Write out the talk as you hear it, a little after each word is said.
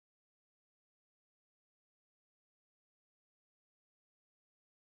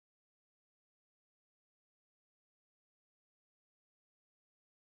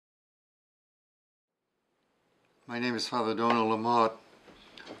My name is Father Donald Lamotte.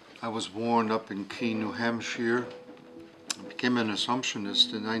 I was born up in Keene, New Hampshire. I became an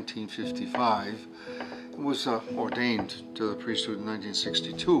Assumptionist in 1955 and was ordained to the priesthood in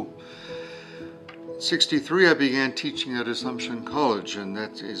 1962. In 63 I began teaching at Assumption College, and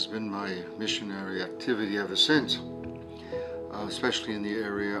that has been my missionary activity ever since, especially in the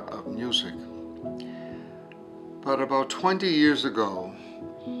area of music. But about 20 years ago,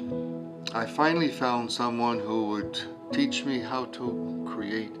 I finally found someone who would teach me how to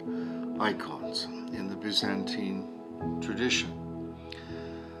create icons in the Byzantine tradition.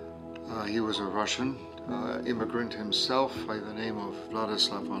 He was a Russian immigrant himself by the name of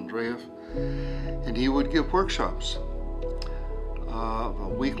Vladislav Andreev, and he would give workshops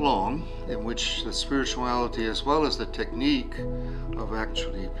a week long in which the spirituality as well as the technique of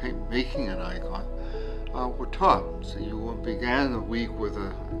actually making an icon were taught. So you began the week with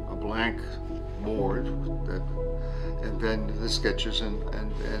a blank board and then the sketches and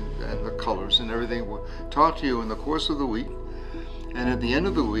the colors and everything were taught to you in the course of the week, and at the end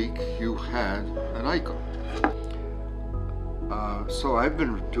of the week you had an icon. So I've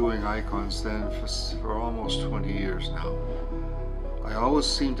been doing icons then for almost 20 years now. I always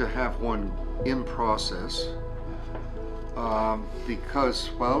seem to have one in process because,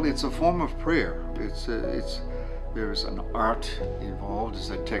 well, it's a form of prayer. There's an art involved, there's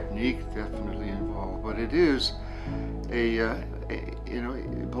a technique definitely involved, but it is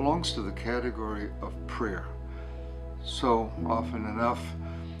it belongs to the category of prayer. So often enough,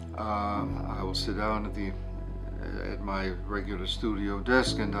 I will sit down at my regular studio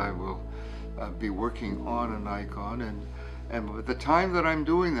desk and I will be working on an icon, and at the time that I'm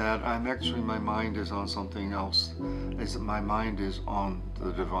doing that, my mind is on something else. My mind is on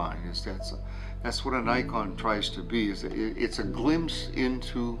the divine. That's what an icon tries to be. It's a glimpse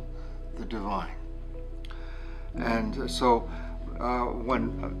into the divine. And so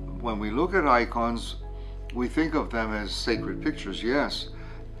when we look at icons, we think of them as sacred pictures, yes.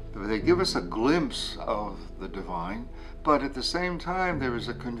 They give us a glimpse of the divine, but at the same time there is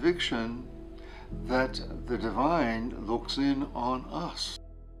a conviction that the divine looks in on us.